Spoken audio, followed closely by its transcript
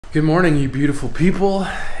Good morning, you beautiful people.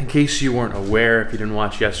 In case you weren't aware, if you didn't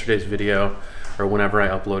watch yesterday's video or whenever I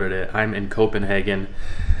uploaded it, I'm in Copenhagen.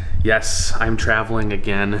 Yes, I'm traveling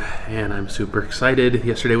again and I'm super excited.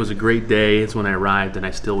 Yesterday was a great day. It's when I arrived and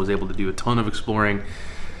I still was able to do a ton of exploring.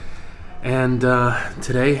 And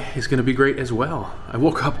today is gonna be great as well. I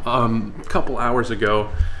woke up a couple hours ago,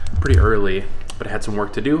 pretty early, but I had some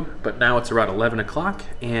work to do. But now it's around 11 o'clock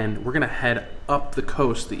and we're gonna head up the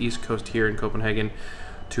coast, the east coast here in Copenhagen,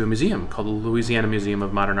 to a museum called the Lousiana Museum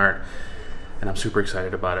of Modern Art, and I'm super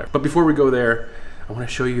excited about it. But before we go there, I want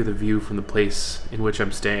to show you the view from the place in which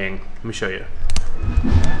I'm staying. Let me show you.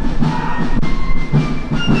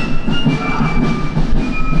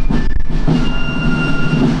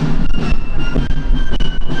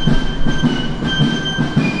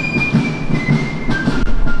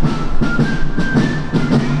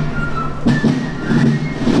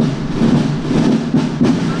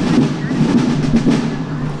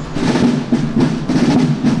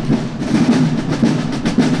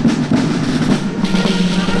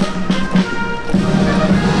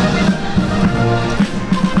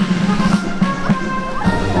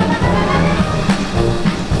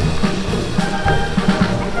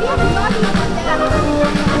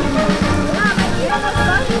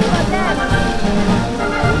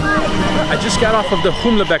 Got off of the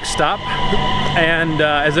Humlebeck stop, and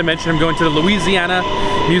as I mentioned, I'm going to the Lousiana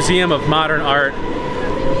Museum of Modern Art.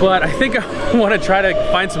 But I think I want to try to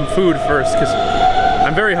find some food first because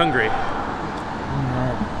I'm very hungry.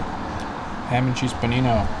 Ham and cheese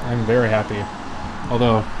panino. I'm very happy.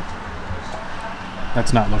 Although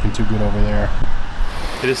that's not looking too good over there.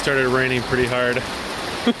 It has started raining pretty hard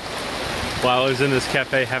while I was in this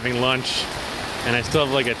cafe having lunch, and I still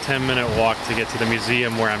have like a 10-minute walk to get to the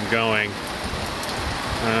museum where I'm going.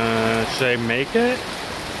 Should I make it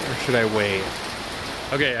or should I wait?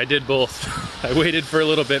 Okay, I did both. I waited for a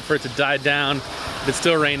little bit for it to die down. It's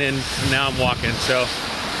still raining and now I'm walking, so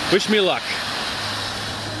wish me luck.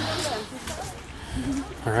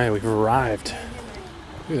 All right, we've arrived.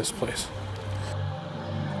 Look at this place.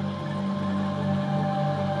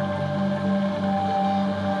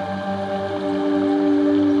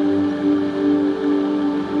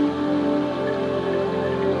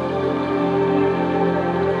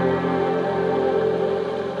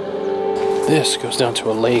 This goes down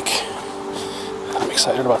to a lake. I'm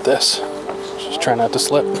excited about this. Just try not to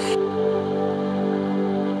slip.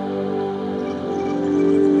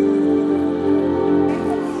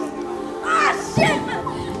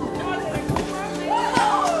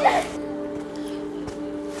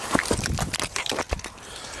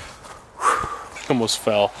 Almost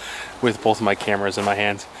fell with both of my cameras in my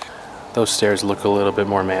hands. Those stairs look a little bit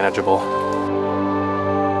more manageable.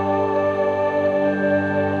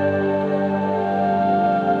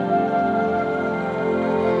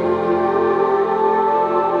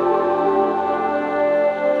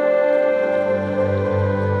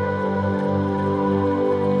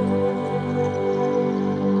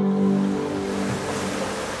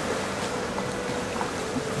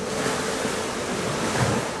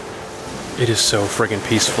 It is so friggin'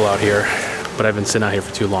 peaceful out here, but I've been sitting out here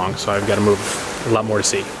for too long, so I've got to move. A lot more to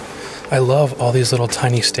see. I love all these little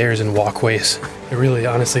tiny stairs and walkways. It really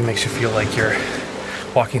honestly makes you feel like you're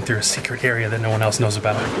walking through a secret area that no one else knows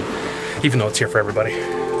about, even though it's here for everybody.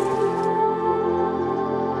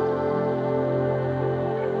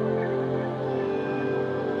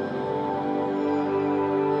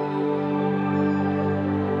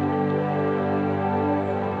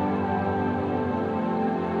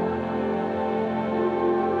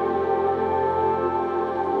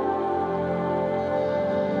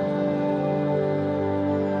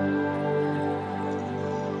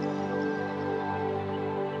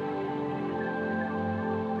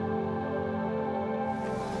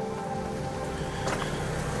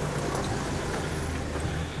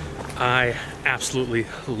 I absolutely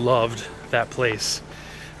loved that place.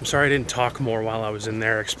 I'm sorry I didn't talk more while I was in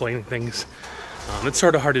there explaining things. It's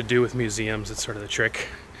sort of hard to do with museums. It's sort of the trick,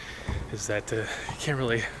 is that you can't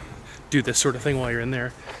really do this sort of thing while you're in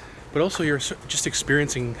there. But also you're just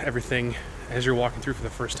experiencing everything as you're walking through for the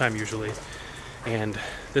first time usually. And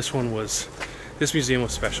this museum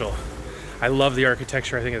was special. I love the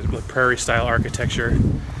architecture. I think it's the prairie style architecture.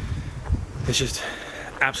 It's just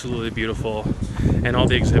absolutely beautiful, and all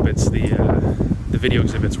the exhibits, the video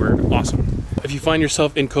exhibits were awesome. If you find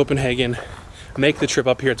yourself in Copenhagen, make the trip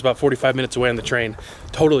up here. It's about 45 minutes away on the train.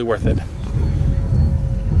 Totally worth it.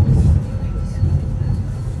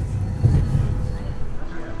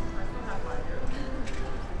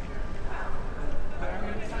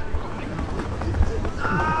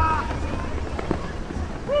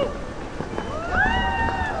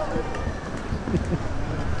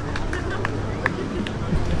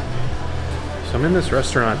 I'm in this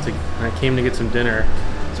restaurant and I came to get some dinner.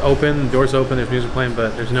 It's open, the door's open, there's music playing,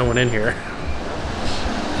 but there's no one in here.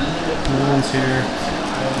 No one's here.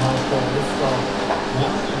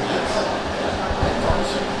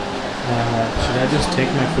 Should I just take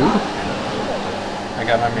my food? I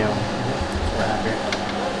got my meal. We're happy.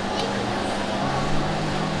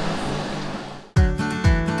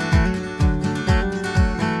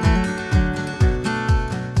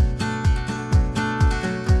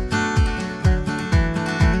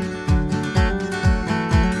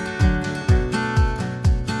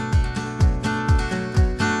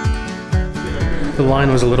 The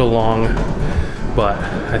line was a little long, but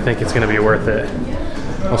I think it's going to be worth it.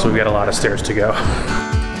 Also, we've got a lot of stairs to go.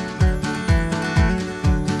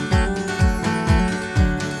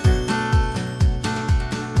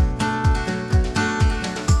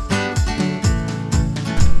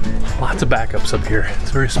 Lots of backups up here.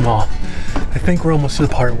 It's very small. I think we're almost to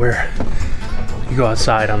the part where you go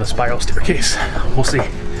outside on the spiral staircase. We'll see.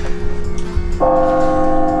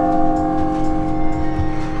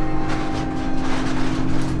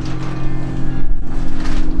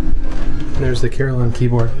 There's the Carlson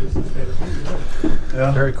keyboard.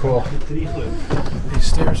 Yeah. Very cool. These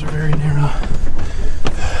stairs are very narrow.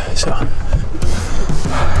 So.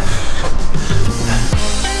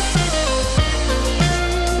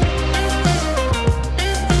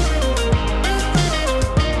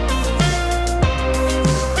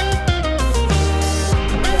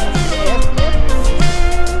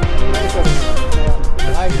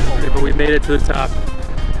 But we made it to the top.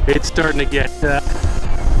 It's starting to get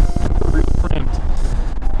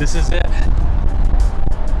this is it.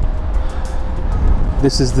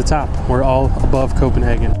 This is the top. We're all above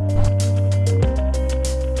Copenhagen.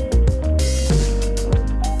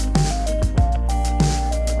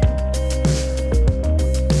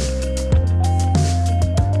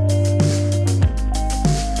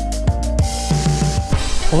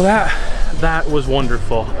 Well, that was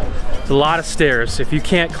wonderful. It's a lot of stairs. If you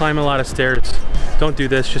can't climb a lot of stairs, don't do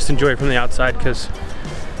this. Just enjoy it from the outside because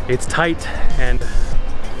it's tight and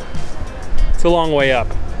it's a long way up,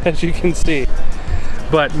 as you can see.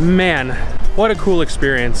 But man, what a cool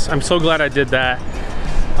experience. I'm so glad I did that.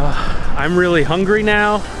 I'm really hungry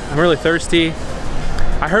now. I'm really thirsty.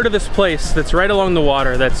 I heard of this place that's right along the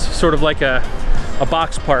water that's sort of like a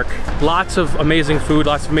box park. Lots of amazing food,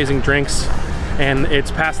 lots of amazing drinks, and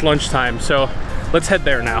it's past lunchtime, so let's head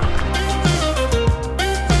there now.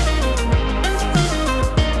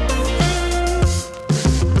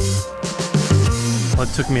 Well,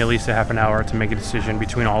 it took me at least a half an hour to make a decision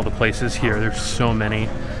between all the places here. There's so many,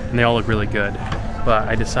 and they all look really good. But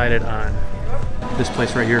I decided on this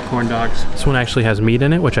place right here, corn dogs. This one actually has meat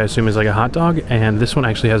in it, which I assume is like a hot dog, and this one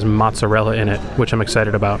actually has mozzarella in it, which I'm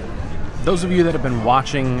excited about. Those of you that have been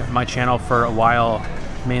watching my channel for a while,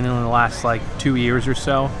 mainly in the last like 2 years or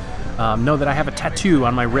so, know that I have a tattoo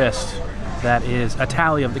on my wrist that is a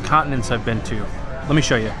tally of the continents I've been to. Let me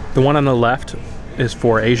show you. The one on the left is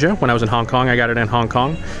for Asia. When I was in Hong Kong, I got it in Hong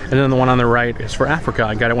Kong. And then the one on the right is for Africa.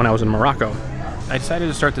 I got it when I was in Morocco. I decided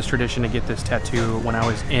to start this tradition to get this tattoo when I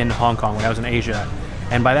was in Hong Kong, when I was in Asia.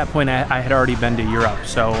 And by that point, I had already been to Europe.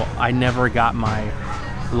 So I never got my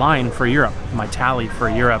line for Europe, my tally for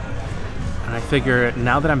Europe. And I figure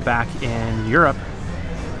now that I'm back in Europe,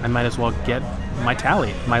 I might as well get my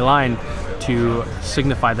tally, my line, to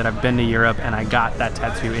signify that I've been to Europe and I got that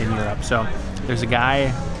tattoo in Europe. So there's a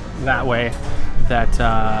guy that way that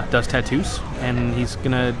does tattoos, and he's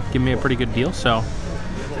gonna give me a pretty good deal, so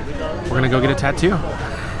we're gonna go get a tattoo.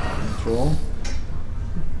 Cool.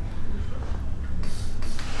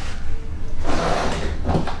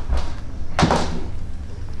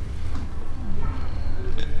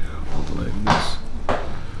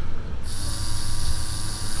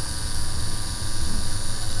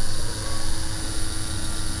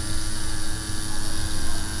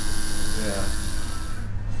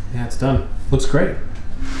 Yeah, it's done. Looks great.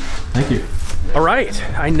 Thank you. All right,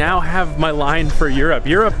 I now have my line for Europe.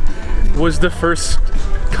 Europe was the first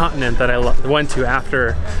continent that I went to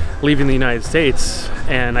after leaving the United States,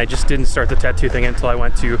 and I just didn't start the tattoo thing until I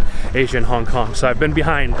went to Asia and Hong Kong. So I've been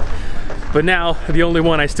behind. But now the only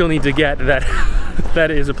one I still need to get that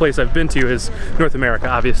that is a place I've been to is North America,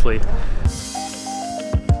 obviously.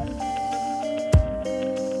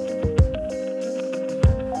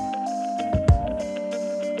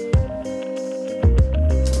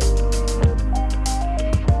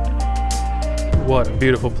 What a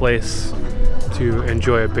beautiful place to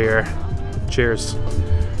enjoy a beer. Cheers.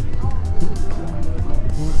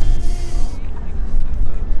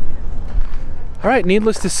 All right,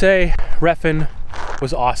 needless to say, Reffen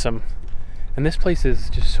was awesome. And this place is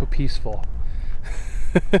just so peaceful.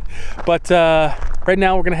 But right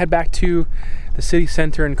now we're gonna head back to the city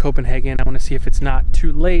center in Copenhagen. I want to see if it's not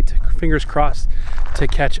too late, fingers crossed, to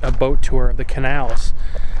catch a boat tour of the canals.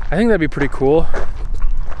 I think that'd be pretty cool.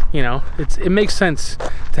 You know, it makes sense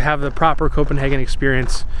to have the proper Copenhagen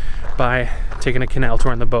experience by taking a canal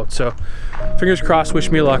tour on the boat. So fingers crossed, wish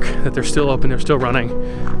me luck that they're still open, they're still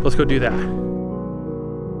running. Let's go do that.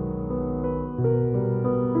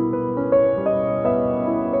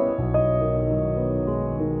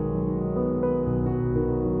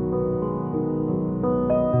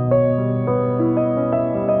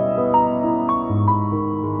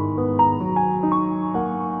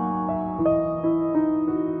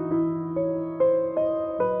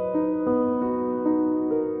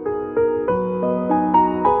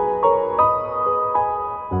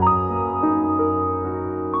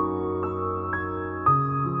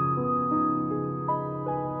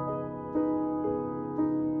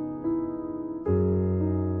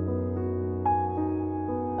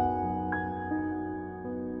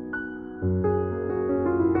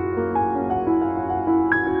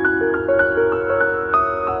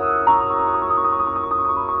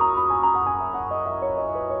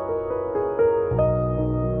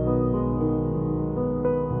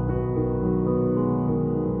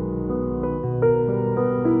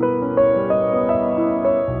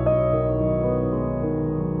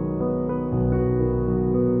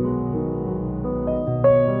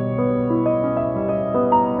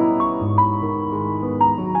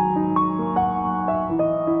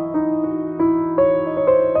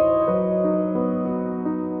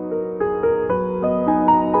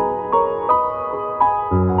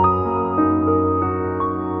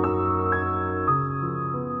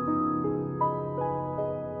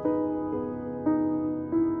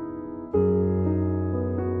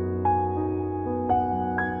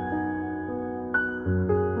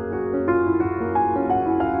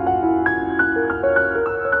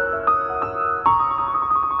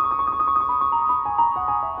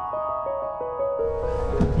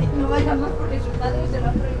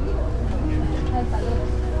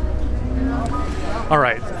 All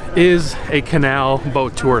right, is a canal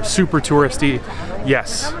boat tour super touristy?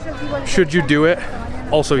 Yes. Should you do it?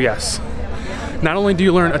 Also yes. Not only do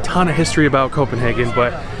you learn a ton of history about Copenhagen,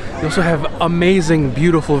 but you also have amazing,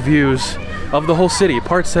 beautiful views of the whole city,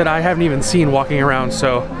 parts that I haven't even seen walking around.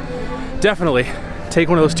 So definitely take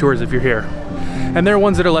one of those tours if you're here. And there are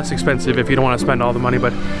ones that are less expensive if you don't want to spend all the money,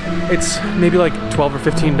 but it's maybe like $12 or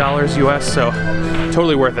 $15 US, so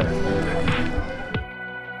totally worth it.